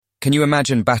Can you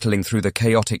imagine battling through the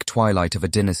chaotic twilight of a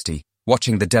dynasty,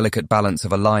 watching the delicate balance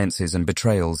of alliances and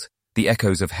betrayals, the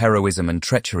echoes of heroism and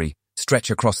treachery, stretch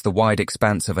across the wide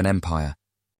expanse of an empire?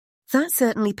 That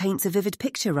certainly paints a vivid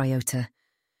picture, Ryota.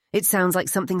 It sounds like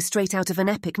something straight out of an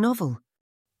epic novel.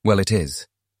 Well, it is.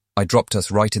 I dropped us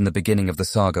right in the beginning of the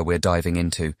saga we're diving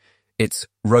into. It's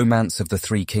Romance of the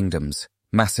Three Kingdoms,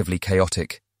 massively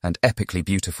chaotic and epically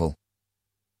beautiful.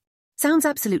 Sounds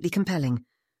absolutely compelling.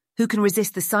 Who can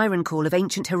resist the siren call of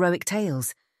ancient heroic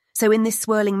tales? So in this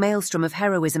swirling maelstrom of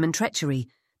heroism and treachery,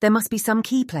 there must be some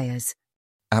key players.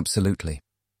 Absolutely.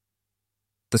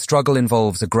 The struggle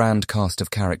involves a grand cast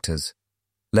of characters,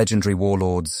 legendary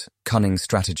warlords, cunning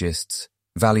strategists,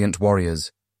 valiant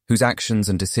warriors, whose actions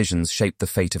and decisions shape the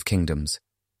fate of kingdoms,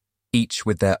 each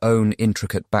with their own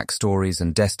intricate backstories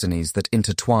and destinies that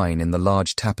intertwine in the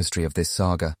large tapestry of this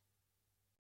saga.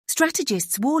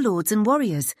 Strategists, warlords and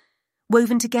warriors,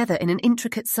 woven together in an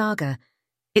intricate saga.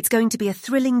 It's going to be a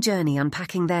thrilling journey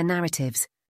unpacking their narratives.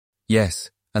 Yes,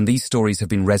 and these stories have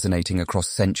been resonating across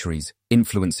centuries,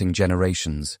 influencing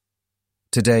generations.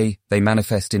 Today, they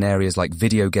manifest in areas like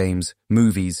video games,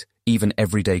 movies, even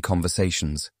everyday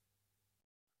conversations.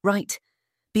 Right.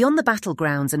 Beyond the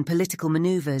battlegrounds and political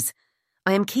maneuvers,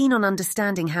 I am keen on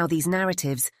understanding how these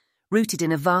narratives, rooted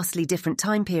in a vastly different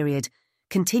time period,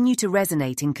 continue to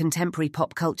resonate in contemporary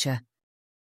pop culture.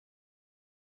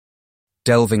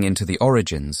 Delving into the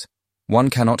origins, one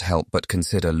cannot help but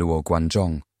consider Luo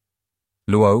Guanzhong.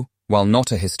 Luo, while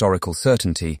not a historical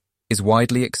certainty, is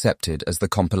widely accepted as the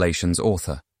compilation's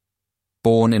author.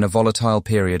 Born in a volatile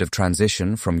period of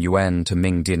transition from Yuan to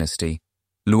Ming dynasty,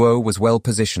 Luo was well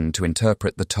positioned to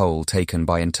interpret the toll taken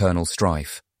by internal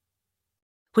strife.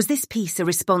 Was this piece a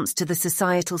response to the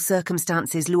societal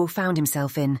circumstances Luo found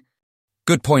himself in?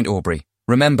 Good point, Aubrey.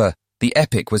 Remember, the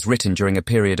epic was written during a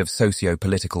period of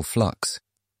socio-political flux.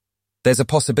 There's a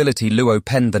possibility Luo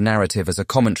penned the narrative as a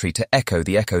commentary to echo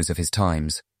the echoes of his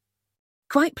times.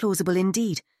 Quite plausible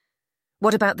indeed.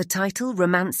 What about the title,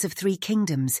 Romance of Three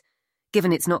Kingdoms?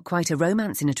 Given it's not quite a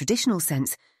romance in a traditional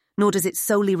sense, nor does it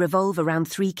solely revolve around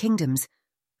three kingdoms,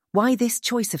 why this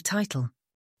choice of title?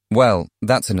 Well,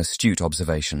 that's an astute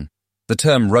observation. The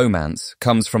term romance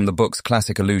comes from the book's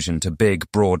classic allusion to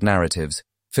big, broad narratives,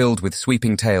 filled with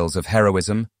sweeping tales of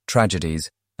heroism,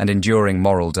 tragedies, and enduring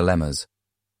moral dilemmas.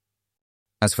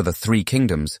 As for the three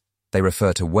kingdoms, they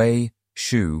refer to Wei,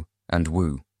 Shu, and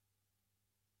Wu.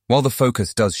 While the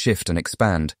focus does shift and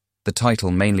expand, the title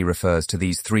mainly refers to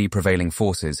these three prevailing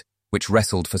forces which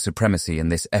wrestled for supremacy in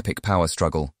this epic power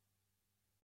struggle.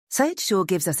 Sayed sure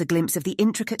gives us a glimpse of the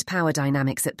intricate power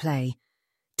dynamics at play.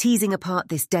 Teasing apart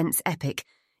this dense epic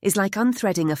is like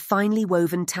unthreading a finely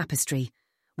woven tapestry,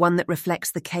 one that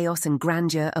reflects the chaos and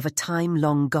grandeur of a time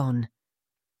long gone.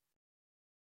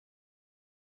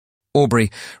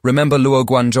 Aubrey, remember Luo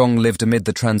Guanzhong lived amid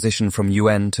the transition from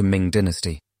Yuan to Ming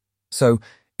dynasty. So,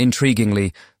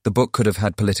 intriguingly, the book could have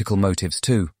had political motives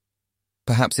too.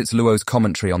 Perhaps it's Luo's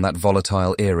commentary on that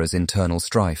volatile era's internal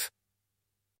strife.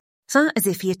 As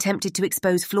if he attempted to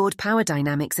expose flawed power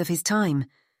dynamics of his time.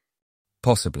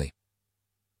 Possibly.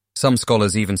 Some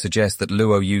scholars even suggest that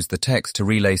Luo used the text to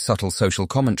relay subtle social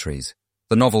commentaries,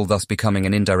 the novel thus becoming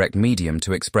an indirect medium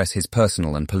to express his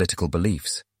personal and political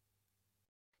beliefs.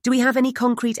 Do we have any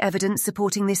concrete evidence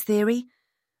supporting this theory?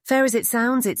 Fair as it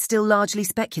sounds, it's still largely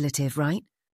speculative, right?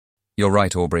 You're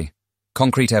right, Aubrey.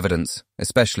 Concrete evidence,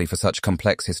 especially for such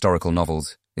complex historical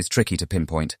novels, is tricky to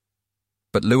pinpoint.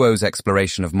 But Luo's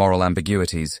exploration of moral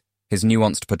ambiguities, his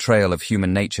nuanced portrayal of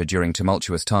human nature during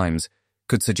tumultuous times,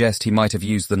 could suggest he might have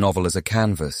used the novel as a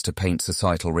canvas to paint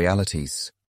societal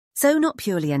realities. So not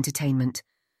purely entertainment.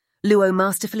 Luo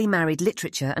masterfully married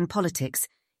literature and politics,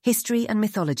 history and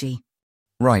mythology.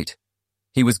 Right.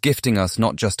 He was gifting us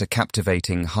not just a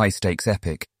captivating, high-stakes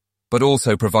epic, but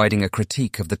also providing a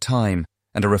critique of the time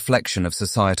and a reflection of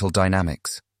societal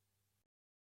dynamics.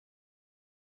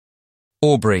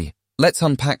 Aubrey, let's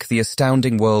unpack the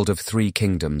astounding world of three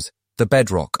kingdoms, the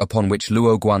bedrock upon which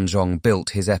Luo Guanzhong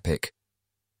built his epic.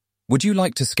 Would you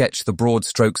like to sketch the broad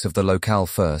strokes of the locale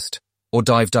first, or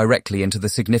dive directly into the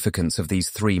significance of these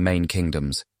three main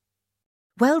kingdoms?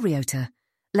 Well, Ryota,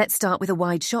 let's start with a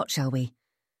wide shot, shall we?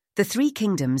 The three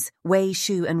kingdoms, Wei,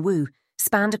 Shu and Wu,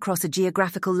 spanned across a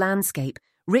geographical landscape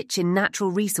rich in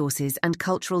natural resources and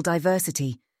cultural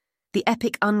diversity. The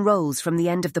epic unrolls from the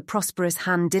end of the prosperous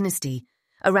Han dynasty,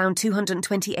 around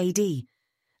 220 AD,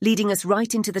 leading us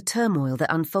right into the turmoil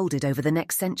that unfolded over the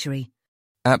next century.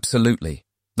 Absolutely.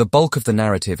 The bulk of the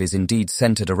narrative is indeed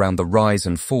centered around the rise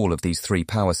and fall of these three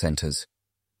power centers.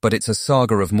 But it's a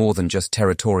saga of more than just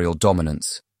territorial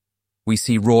dominance. We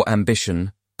see raw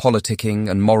ambition, politicking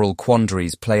and moral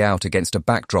quandaries play out against a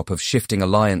backdrop of shifting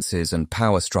alliances and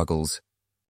power struggles.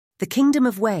 The Kingdom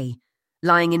of Wei,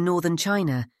 lying in northern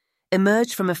China,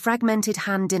 emerged from a fragmented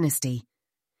Han dynasty.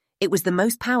 It was the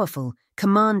most powerful,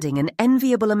 commanding an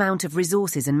enviable amount of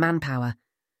resources and manpower.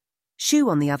 Shu,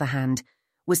 on the other hand,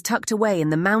 was tucked away in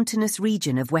the mountainous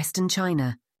region of western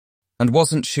China. And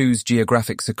wasn't Shu's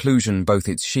geographic seclusion both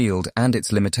its shield and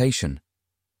its limitation?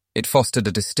 It fostered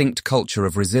a distinct culture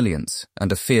of resilience and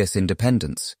a fierce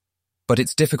independence, but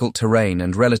its difficult terrain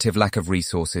and relative lack of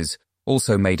resources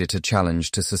also made it a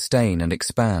challenge to sustain and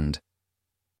expand.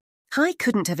 I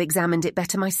couldn't have examined it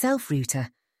better myself, Ryota.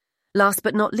 Last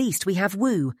but not least, we have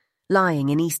Wu, lying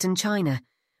in eastern China,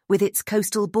 with its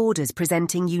coastal borders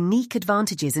presenting unique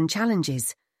advantages and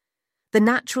challenges. The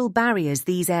natural barriers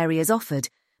these areas offered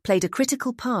played a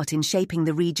critical part in shaping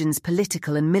the region's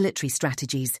political and military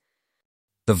strategies.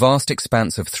 The vast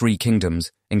expanse of three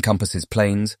kingdoms encompasses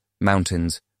plains,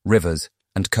 mountains, rivers,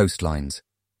 and coastlines.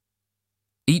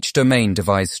 Each domain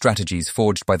devised strategies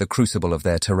forged by the crucible of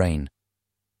their terrain.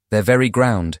 Their very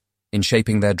ground, in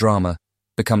shaping their drama,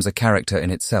 becomes a character in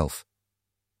itself.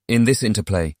 In this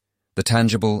interplay, the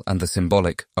tangible and the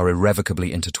symbolic are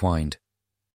irrevocably intertwined.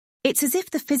 It's as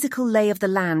if the physical lay of the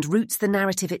land roots the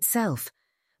narrative itself,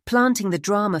 planting the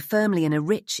drama firmly in a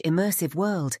rich, immersive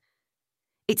world.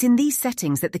 It's in these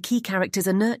settings that the key characters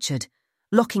are nurtured,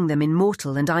 locking them in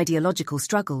mortal and ideological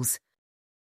struggles.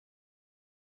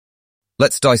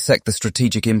 Let's dissect the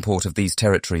strategic import of these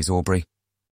territories, Aubrey.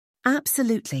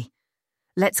 Absolutely.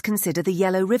 Let's consider the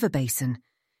Yellow River Basin.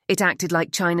 It acted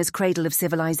like China's cradle of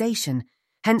civilization,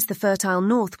 hence the fertile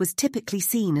north was typically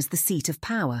seen as the seat of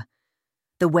power.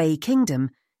 The Wei Kingdom,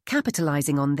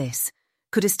 capitalizing on this,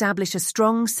 could establish a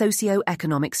strong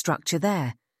socio-economic structure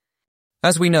there.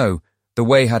 As we know, the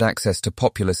Wei had access to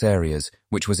populous areas,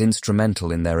 which was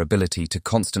instrumental in their ability to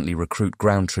constantly recruit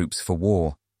ground troops for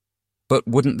war. But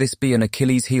wouldn't this be an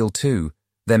Achilles heel too,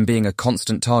 them being a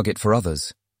constant target for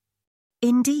others?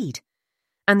 Indeed.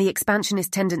 And the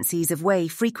expansionist tendencies of Wei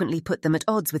frequently put them at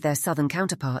odds with their southern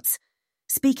counterparts.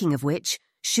 Speaking of which,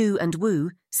 Shu and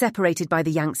Wu, separated by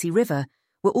the Yangtze River,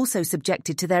 were also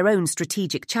subjected to their own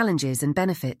strategic challenges and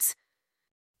benefits.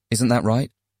 Isn't that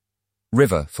right?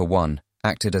 River, for one,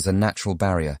 acted as a natural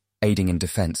barrier, aiding in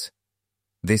defense.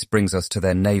 This brings us to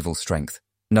their naval strength,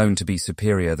 known to be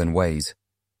superior than Wei's.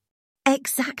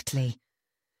 Exactly.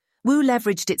 Wu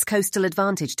leveraged its coastal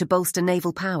advantage to bolster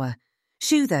naval power.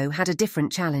 Shu, though, had a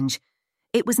different challenge.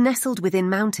 It was nestled within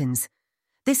mountains.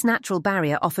 This natural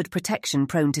barrier offered protection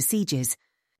prone to sieges.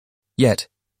 Yet,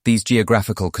 these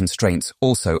geographical constraints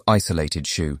also isolated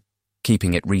Shu,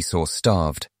 keeping it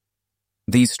resource-starved.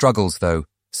 These struggles, though,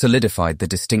 solidified the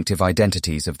distinctive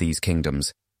identities of these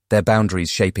kingdoms, their boundaries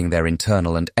shaping their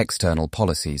internal and external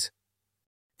policies.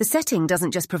 The setting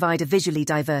doesn't just provide a visually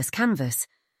diverse canvas,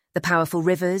 the powerful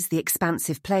rivers, the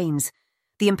expansive plains,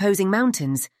 the imposing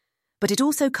mountains, but it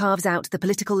also carves out the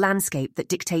political landscape that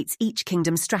dictates each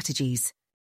kingdom's strategies.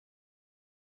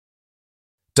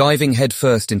 Diving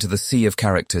headfirst into the sea of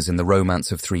characters in the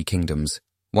Romance of Three Kingdoms,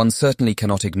 one certainly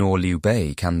cannot ignore Liu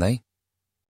Bei, can they?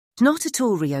 Not at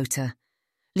all, Ryota.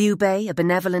 Liu Bei, a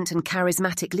benevolent and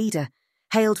charismatic leader,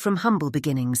 hailed from humble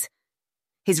beginnings.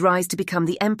 His rise to become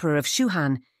the Emperor of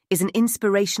Shuhan is an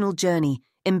inspirational journey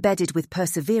embedded with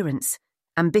perseverance,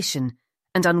 ambition,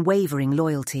 and unwavering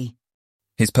loyalty.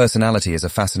 His personality is a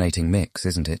fascinating mix,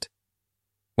 isn't it?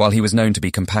 While he was known to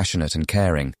be compassionate and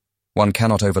caring, one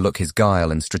cannot overlook his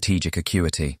guile and strategic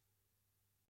acuity.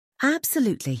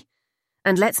 Absolutely.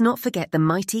 And let's not forget the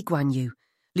mighty Guan Yu,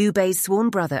 Liu Bei's sworn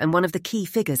brother and one of the key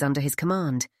figures under his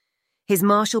command. His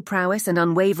martial prowess and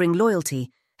unwavering loyalty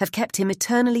have kept him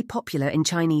eternally popular in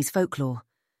Chinese folklore.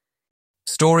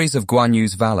 Stories of Guan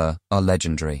Yu's valor are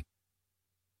legendary.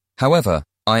 However,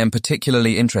 I am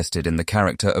particularly interested in the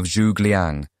character of Zhuge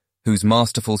Liang, whose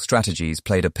masterful strategies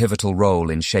played a pivotal role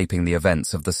in shaping the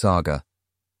events of the saga.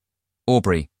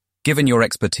 Aubrey, given your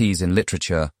expertise in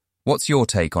literature, what's your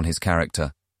take on his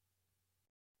character?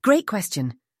 Great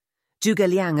question. Zhuge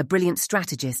Liang, a brilliant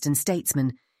strategist and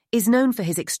statesman, is known for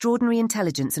his extraordinary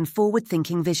intelligence and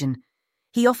forward-thinking vision.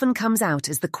 He often comes out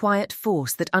as the quiet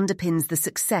force that underpins the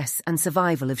success and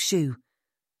survival of Shu.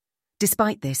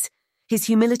 Despite this, his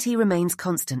humility remains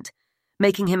constant,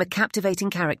 making him a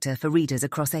captivating character for readers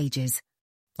across ages.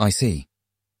 I see.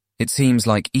 It seems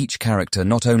like each character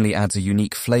not only adds a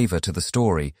unique flavour to the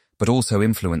story, but also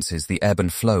influences the ebb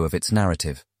and flow of its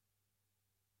narrative.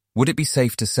 Would it be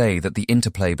safe to say that the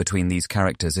interplay between these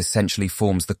characters essentially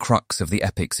forms the crux of the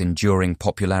epic's enduring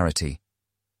popularity?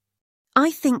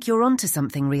 I think you're onto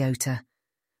something, Ryota.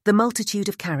 The multitude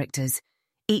of characters,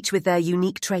 each with their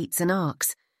unique traits and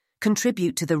arcs,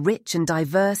 contribute to the rich and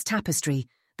diverse tapestry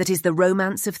that is the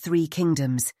romance of three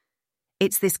kingdoms.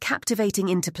 It's this captivating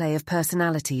interplay of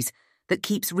personalities that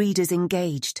keeps readers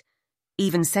engaged,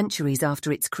 even centuries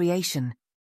after its creation.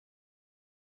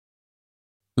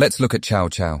 Let's look at Cao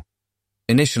Cao.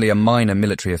 Initially a minor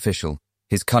military official,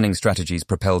 his cunning strategies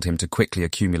propelled him to quickly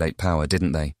accumulate power,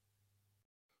 didn't they?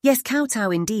 Yes, Cao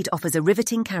Cao indeed offers a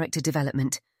riveting character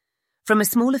development. From a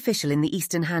small official in the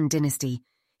Eastern Han dynasty,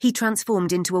 he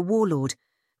transformed into a warlord,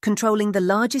 controlling the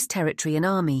largest territory and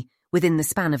army within the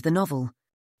span of the novel.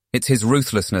 It's his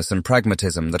ruthlessness and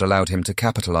pragmatism that allowed him to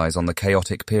capitalize on the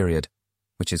chaotic period,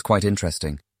 which is quite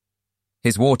interesting.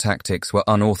 His war tactics were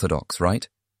unorthodox, right?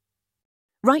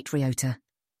 Right, Ryota.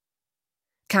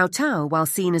 Cao Cao, while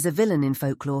seen as a villain in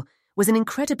folklore, was an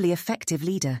incredibly effective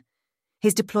leader.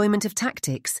 His deployment of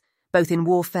tactics, both in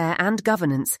warfare and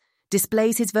governance,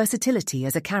 displays his versatility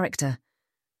as a character.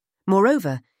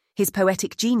 Moreover, his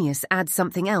poetic genius adds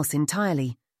something else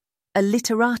entirely: a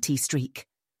literati streak.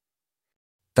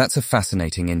 That's a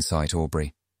fascinating insight,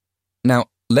 Aubrey. Now,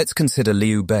 let's consider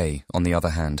Liu Bei, on the other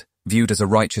hand, viewed as a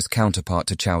righteous counterpart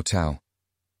to Cao Cao.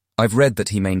 I've read that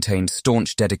he maintained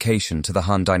staunch dedication to the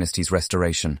Han dynasty's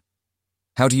restoration.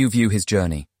 How do you view his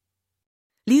journey?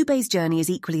 Liu Bei's journey is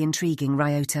equally intriguing,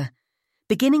 Ryota.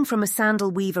 Beginning from a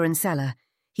sandal weaver and seller,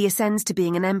 he ascends to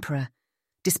being an emperor.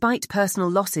 Despite personal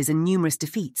losses and numerous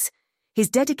defeats, his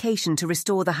dedication to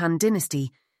restore the Han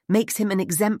dynasty makes him an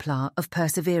exemplar of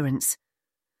perseverance.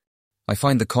 I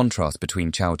find the contrast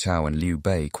between Cao Cao and Liu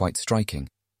Bei quite striking.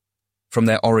 From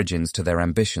their origins to their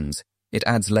ambitions, it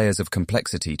adds layers of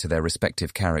complexity to their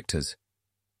respective characters.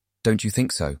 Don't you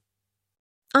think so?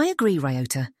 I agree,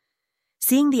 Ryota.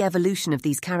 Seeing the evolution of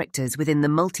these characters within the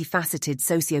multifaceted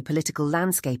socio-political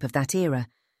landscape of that era,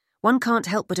 one can't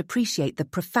help but appreciate the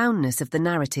profoundness of the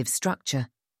narrative structure.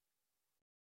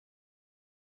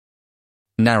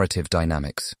 Narrative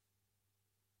dynamics.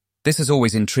 This has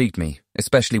always intrigued me,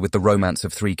 especially with the romance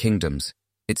of three kingdoms.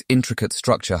 Its intricate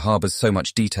structure harbours so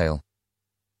much detail.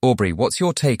 Aubrey, what's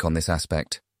your take on this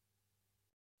aspect?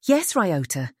 Yes,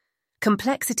 Ryota.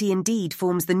 Complexity indeed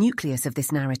forms the nucleus of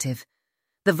this narrative.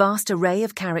 The vast array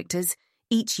of characters,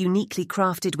 each uniquely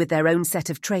crafted with their own set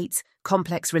of traits,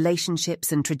 complex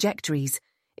relationships and trajectories,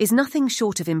 is nothing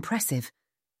short of impressive.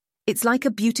 It's like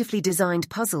a beautifully designed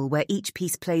puzzle where each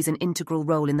piece plays an integral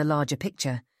role in the larger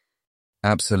picture.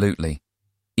 Absolutely.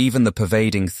 Even the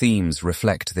pervading themes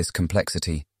reflect this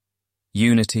complexity.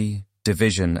 Unity,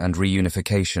 division and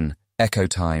reunification, echo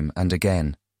time and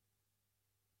again.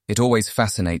 It always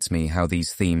fascinates me how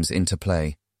these themes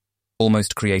interplay,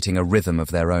 almost creating a rhythm of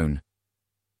their own.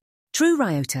 True,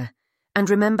 Ryota. And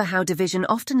remember how division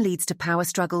often leads to power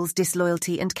struggles,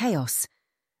 disloyalty and chaos.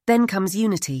 Then comes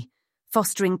unity,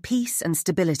 fostering peace and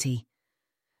stability.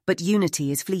 But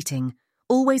unity is fleeting,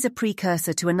 always a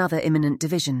precursor to another imminent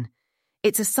division.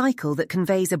 It's a cycle that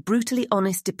conveys a brutally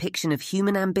honest depiction of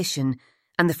human ambition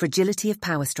and the fragility of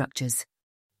power structures.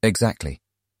 Exactly.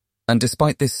 And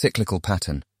despite this cyclical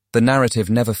pattern, the narrative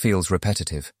never feels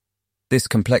repetitive. This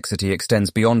complexity extends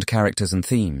beyond characters and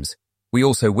themes. We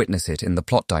also witness it in the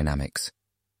plot dynamics.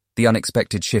 The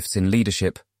unexpected shifts in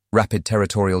leadership, rapid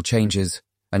territorial changes,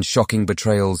 and shocking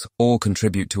betrayals all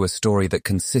contribute to a story that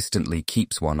consistently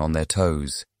keeps one on their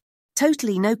toes.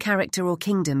 Totally no character or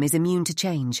kingdom is immune to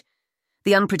change.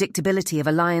 The unpredictability of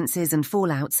alliances and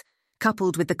fallouts,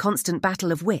 coupled with the constant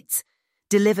battle of wits,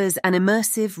 delivers an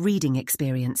immersive reading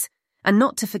experience. And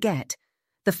not to forget,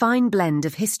 the fine blend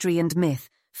of history and myth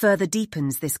further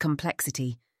deepens this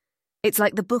complexity. It's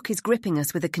like the book is gripping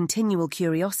us with a continual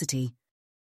curiosity.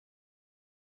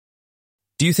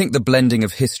 Do you think the blending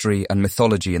of history and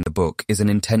mythology in the book is an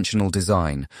intentional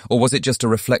design, or was it just a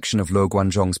reflection of Luo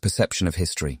Guanzhong's perception of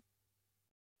history?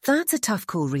 That's a tough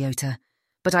call, Ryota,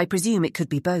 but I presume it could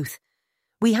be both.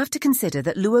 We have to consider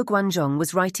that Luo Guanzhong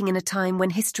was writing in a time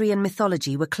when history and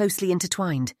mythology were closely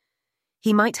intertwined.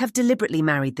 He might have deliberately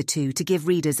married the two to give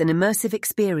readers an immersive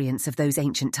experience of those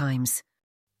ancient times.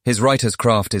 His writer's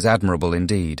craft is admirable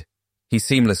indeed. He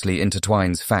seamlessly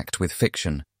intertwines fact with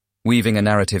fiction, weaving a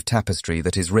narrative tapestry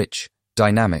that is rich,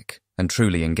 dynamic, and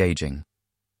truly engaging.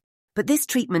 But this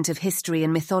treatment of history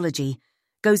and mythology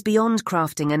goes beyond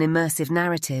crafting an immersive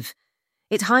narrative.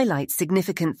 It highlights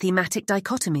significant thematic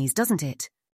dichotomies, doesn't it?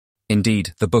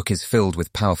 Indeed, the book is filled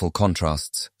with powerful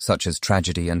contrasts, such as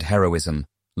tragedy and heroism,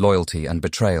 loyalty and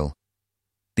betrayal.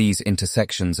 These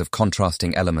intersections of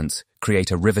contrasting elements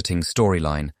create a riveting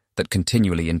storyline that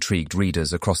continually intrigued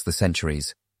readers across the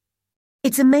centuries.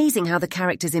 It's amazing how the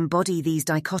characters embody these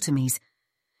dichotomies.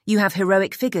 You have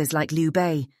heroic figures like Liu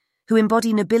Bei, who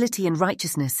embody nobility and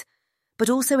righteousness, but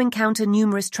also encounter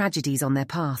numerous tragedies on their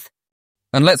path.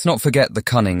 And let's not forget the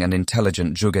cunning and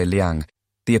intelligent Zhuge Liang,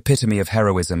 the epitome of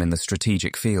heroism in the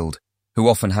strategic field, who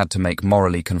often had to make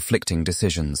morally conflicting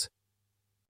decisions.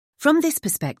 From this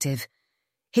perspective,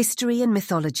 history and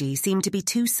mythology seem to be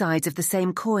two sides of the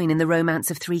same coin in the Romance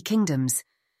of Three Kingdoms.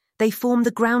 They form the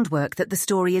groundwork that the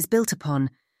story is built upon,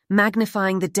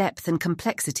 magnifying the depth and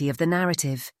complexity of the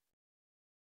narrative.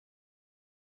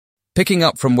 Picking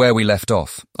up from where we left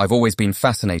off, I've always been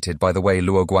fascinated by the way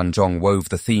Luo Guanzhong wove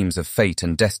the themes of fate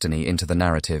and destiny into the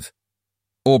narrative.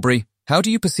 Aubrey, how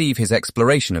do you perceive his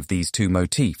exploration of these two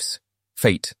motifs,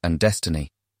 fate and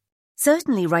destiny?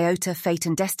 Certainly, Ryota, fate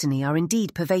and destiny are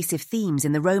indeed pervasive themes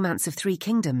in the Romance of Three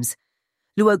Kingdoms.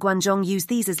 Luo Guanzhong used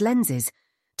these as lenses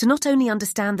to not only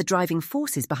understand the driving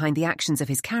forces behind the actions of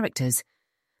his characters,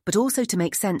 but also to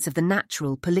make sense of the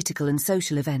natural, political and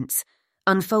social events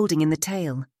unfolding in the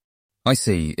tale. I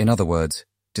see. In other words,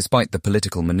 despite the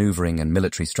political maneuvering and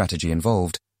military strategy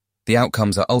involved, the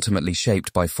outcomes are ultimately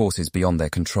shaped by forces beyond their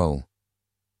control.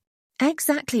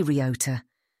 Exactly, Ryota.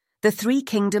 The Three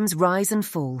Kingdoms' rise and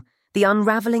fall, the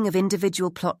unraveling of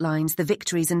individual plot lines, the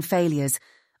victories and failures,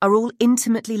 are all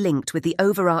intimately linked with the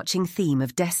overarching theme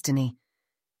of destiny.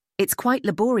 It's quite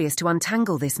laborious to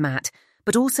untangle this, Matt,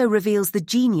 but also reveals the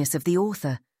genius of the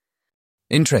author.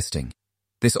 Interesting.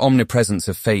 This omnipresence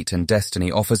of fate and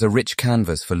destiny offers a rich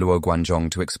canvas for Luo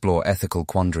Guanzhong to explore ethical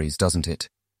quandaries, doesn't it?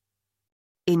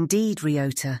 Indeed,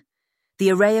 Ryota.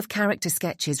 The array of character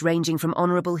sketches ranging from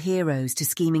honourable heroes to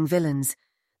scheming villains,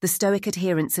 the stoic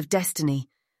adherents of destiny,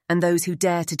 and those who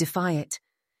dare to defy it.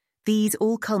 These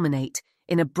all culminate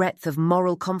in a breadth of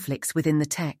moral conflicts within the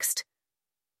text.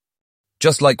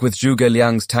 Just like with Zhuge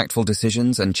Liang's tactful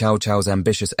decisions and Cao Cao's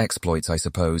ambitious exploits, I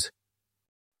suppose.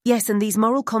 Yes, and these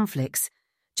moral conflicts,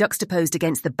 juxtaposed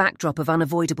against the backdrop of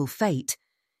unavoidable fate,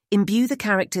 imbue the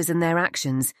characters and their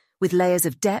actions with layers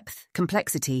of depth,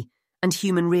 complexity, and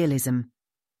human realism.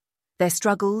 Their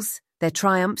struggles, their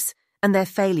triumphs, and their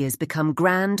failures become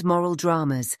grand moral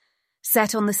dramas,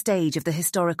 set on the stage of the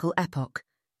historical epoch.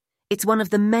 It's one of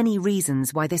the many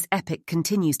reasons why this epic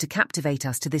continues to captivate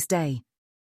us to this day.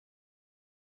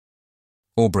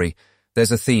 Aubrey,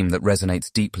 there's a theme that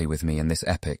resonates deeply with me in this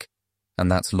epic,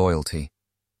 and that's loyalty.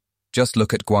 Just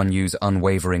look at Guan Yu's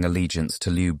unwavering allegiance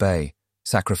to Liu Bei,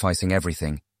 sacrificing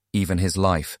everything, even his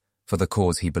life, for the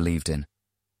cause he believed in.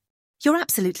 You're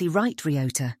absolutely right,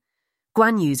 Ryota.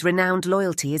 Guan Yu's renowned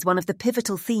loyalty is one of the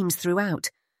pivotal themes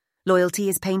throughout. Loyalty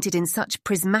is painted in such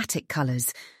prismatic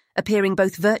colours, appearing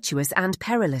both virtuous and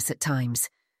perilous at times.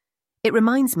 It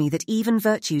reminds me that even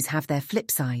virtues have their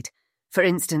flip side. For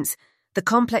instance, the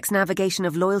complex navigation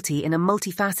of loyalty in a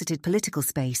multifaceted political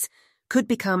space could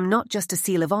become not just a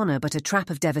seal of honour but a trap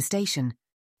of devastation.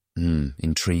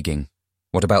 Intriguing.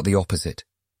 What about the opposite?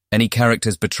 Any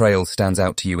character's betrayal stands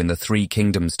out to you in the Three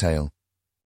Kingdoms tale?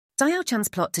 Xiao Chan's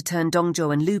plot to turn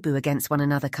Dongzhou and Lu Bu against one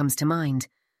another comes to mind.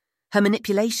 Her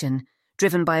manipulation,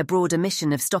 driven by a broader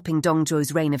mission of stopping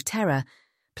Dongzhou's reign of terror,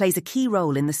 plays a key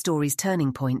role in the story's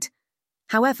turning point.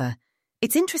 However,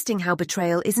 it's interesting how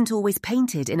betrayal isn't always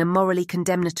painted in a morally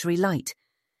condemnatory light.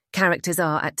 Characters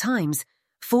are, at times,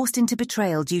 forced into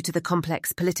betrayal due to the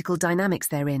complex political dynamics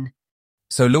therein.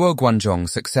 So Luo Guanzhong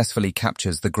successfully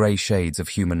captures the grey shades of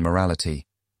human morality,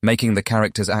 making the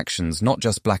character's actions not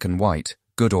just black and white,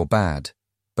 good or bad,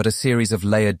 but a series of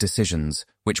layered decisions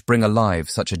which bring alive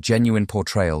such a genuine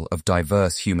portrayal of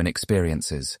diverse human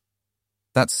experiences.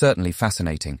 That's certainly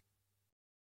fascinating.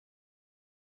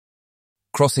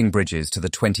 Crossing bridges to the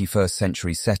 21st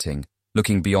century setting,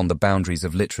 looking beyond the boundaries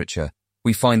of literature,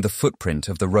 we find the footprint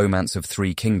of the Romance of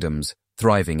Three Kingdoms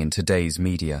thriving in today's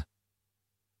media.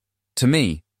 To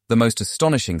me, the most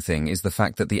astonishing thing is the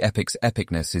fact that the epic's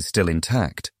epicness is still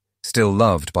intact, still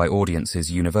loved by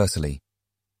audiences universally.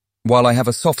 While I have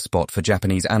a soft spot for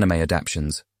Japanese anime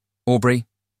adaptations, Aubrey,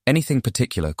 anything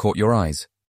particular caught your eyes?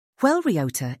 Well,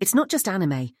 Ryota, it's not just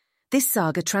anime. This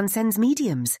saga transcends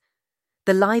mediums.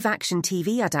 The live-action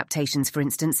TV adaptations, for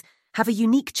instance, have a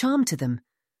unique charm to them.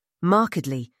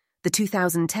 Markedly, the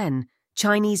 2010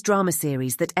 Chinese drama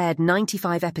series that aired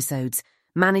 95 episodes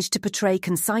managed to portray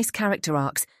concise character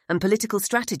arcs and political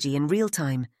strategy in real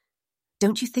time.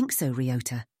 Don't you think so,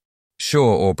 Ryota?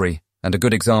 Sure, Aubrey, and a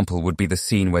good example would be the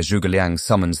scene where Zhuge Liang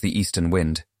summons the eastern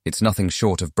wind. It's nothing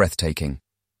short of breathtaking.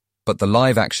 But the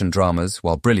live-action dramas,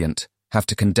 while brilliant, have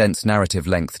to condense narrative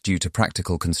length due to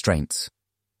practical constraints.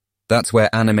 That's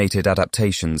where animated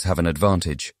adaptations have an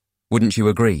advantage. Wouldn't you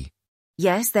agree?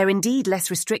 Yes, they're indeed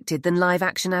less restricted than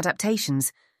live-action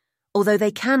adaptations, although they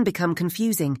can become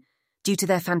confusing due to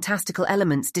their fantastical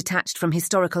elements detached from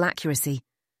historical accuracy.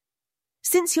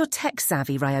 Since you're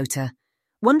tech-savvy, Ryota,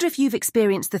 Wonder if you've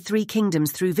experienced the Three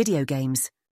Kingdoms through video games.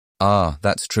 Ah,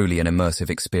 that's truly an immersive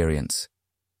experience.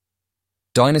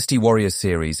 Dynasty Warriors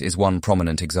series is one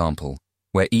prominent example,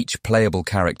 where each playable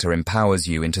character empowers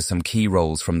you into some key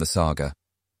roles from the saga.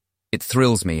 It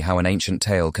thrills me how an ancient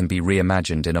tale can be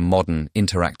reimagined in a modern,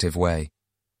 interactive way.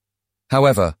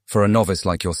 However, for a novice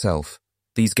like yourself,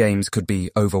 these games could be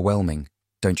overwhelming,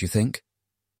 don't you think?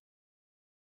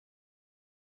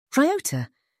 Ryota,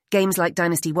 games like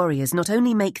Dynasty Warriors not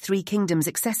only make Three Kingdoms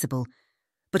accessible,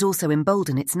 but also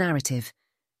embolden its narrative.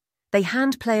 They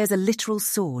hand players a literal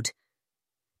sword.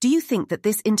 Do you think that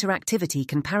this interactivity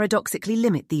can paradoxically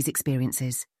limit these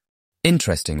experiences?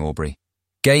 Interesting, Aubrey.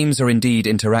 Games are indeed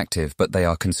interactive, but they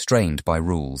are constrained by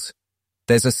rules.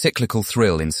 There's a cyclical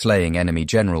thrill in slaying enemy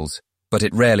generals, but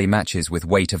it rarely matches with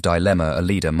weight of dilemma a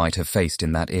leader might have faced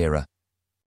in that era.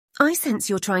 I sense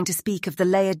you're trying to speak of the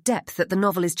layered depth that the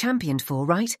novel is championed for,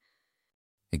 right?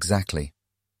 Exactly.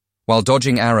 While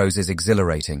dodging arrows is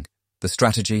exhilarating, the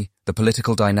strategy, the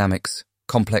political dynamics,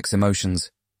 complex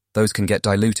emotions, those can get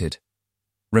diluted.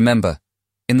 Remember,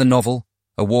 in the novel,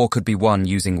 a war could be won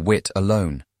using wit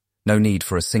alone. No need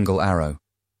for a single arrow.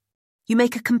 You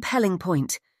make a compelling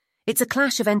point. It's a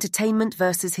clash of entertainment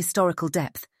versus historical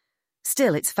depth.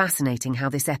 Still, it's fascinating how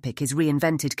this epic is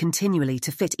reinvented continually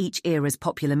to fit each era's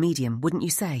popular medium, wouldn't you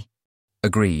say?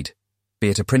 Agreed. Be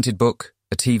it a printed book,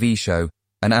 a TV show,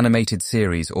 an animated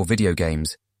series or video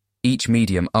games, each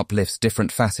medium uplifts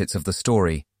different facets of the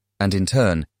story and, in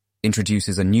turn,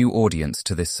 introduces a new audience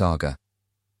to this saga.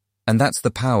 And that's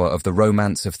the power of the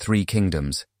Romance of Three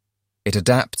Kingdoms. It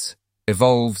adapts,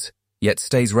 evolves, yet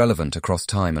stays relevant across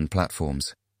time and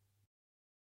platforms.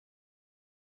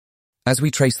 As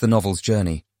we trace the novel's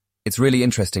journey, it's really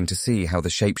interesting to see how the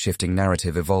shape-shifting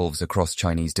narrative evolves across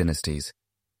Chinese dynasties.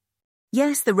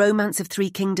 Yes, the Romance of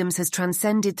Three Kingdoms has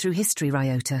transcended through history,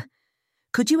 Ryota.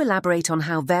 Could you elaborate on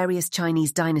how various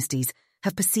Chinese dynasties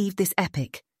have perceived this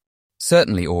epic?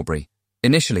 Certainly, Aubrey.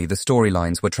 Initially, the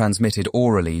storylines were transmitted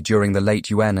orally during the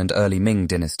late Yuan and early Ming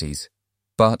dynasties.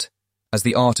 But, as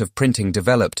the art of printing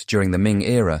developed during the Ming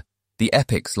era, the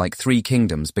epics like Three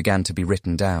Kingdoms began to be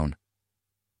written down.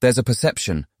 There's a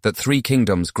perception that Three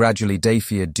Kingdoms gradually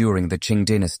deified during the Qing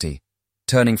dynasty,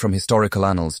 turning from historical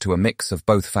annals to a mix of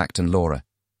both fact and lore.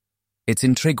 It's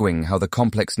intriguing how the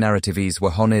complex narratives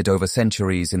were honoured over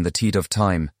centuries in the tide of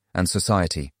time and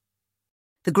society.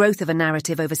 The growth of a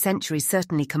narrative over centuries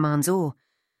certainly commands awe,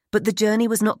 but the journey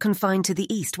was not confined to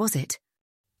the East, was it?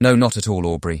 No, not at all,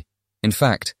 Aubrey. In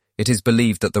fact, it is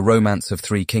believed that the Romance of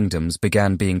Three Kingdoms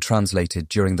began being translated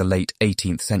during the late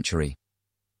 18th century.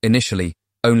 Initially,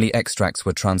 only extracts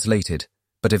were translated,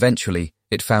 but eventually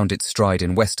it found its stride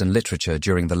in Western literature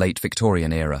during the late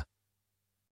Victorian era.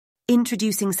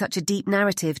 Introducing such a deep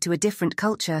narrative to a different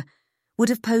culture would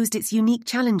have posed its unique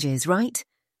challenges, right?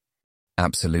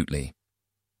 Absolutely.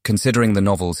 Considering the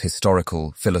novel's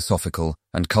historical, philosophical,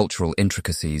 and cultural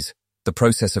intricacies, the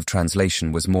process of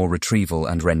translation was more retrieval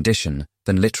and rendition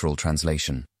than literal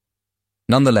translation.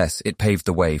 Nonetheless, it paved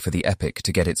the way for the epic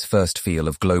to get its first feel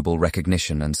of global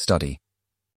recognition and study.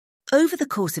 Over the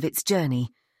course of its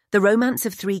journey, the Romance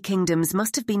of Three Kingdoms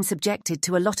must have been subjected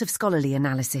to a lot of scholarly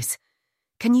analysis.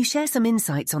 Can you share some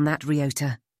insights on that,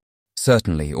 Ryota?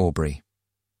 Certainly, Aubrey.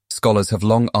 Scholars have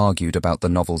long argued about the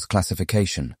novel's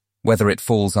classification, whether it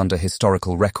falls under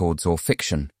historical records or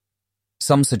fiction.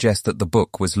 Some suggest that the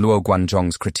book was Luo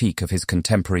Guanzhong's critique of his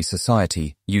contemporary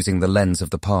society using the lens of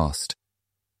the past.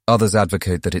 Others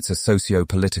advocate that it's a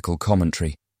socio-political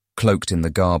commentary, cloaked in the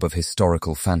garb of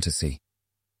historical fantasy.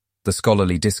 The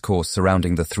scholarly discourse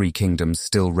surrounding the Three Kingdoms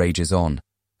still rages on,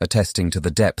 attesting to the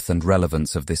depth and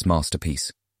relevance of this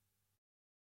masterpiece.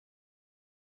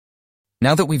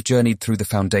 Now that we've journeyed through the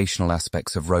foundational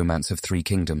aspects of Romance of Three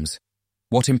Kingdoms,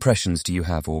 what impressions do you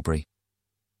have, Aubrey?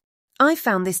 I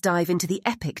found this dive into the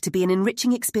epic to be an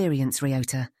enriching experience,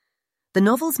 Ryota. The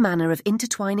novel's manner of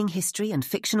intertwining history and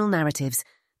fictional narratives,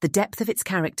 the depth of its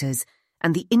characters,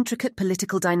 and the intricate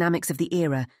political dynamics of the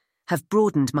era have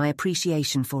broadened my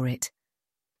appreciation for it.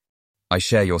 I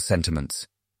share your sentiments.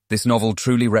 This novel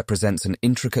truly represents an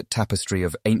intricate tapestry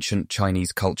of ancient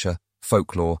Chinese culture,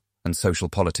 folklore, and social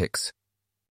politics.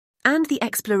 And the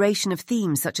exploration of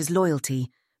themes such as loyalty,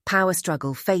 power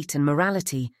struggle, fate, and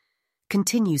morality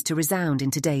continues to resound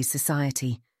in today's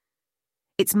society.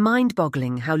 It's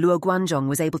mind-boggling how Luo Guanzhong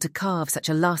was able to carve such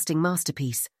a lasting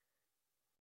masterpiece.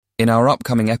 In our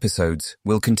upcoming episodes,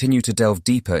 we'll continue to delve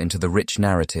deeper into the rich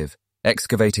narrative,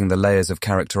 excavating the layers of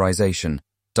characterization,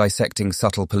 dissecting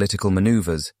subtle political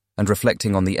maneuvers, and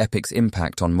reflecting on the epic's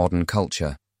impact on modern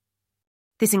culture.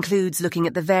 This includes looking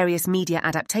at the various media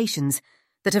adaptations,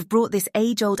 that have brought this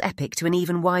age-old epic to an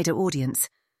even wider audience,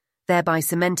 thereby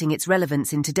cementing its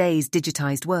relevance in today's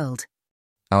digitized world.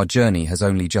 Our journey has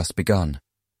only just begun.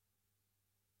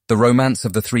 The romance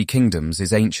of the Three Kingdoms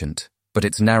is ancient, but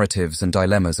its narratives and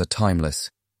dilemmas are timeless.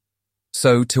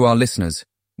 So, to our listeners,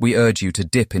 we urge you to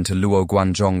dip into Luo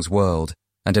Guanzhong's world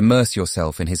and immerse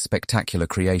yourself in his spectacular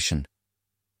creation.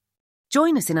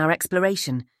 Join us in our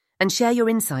exploration and share your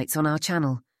insights on our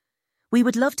channel. We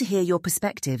would love to hear your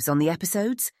perspectives on the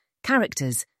episodes,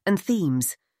 characters, and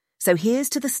themes. So here's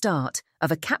to the start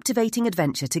of a captivating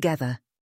adventure together.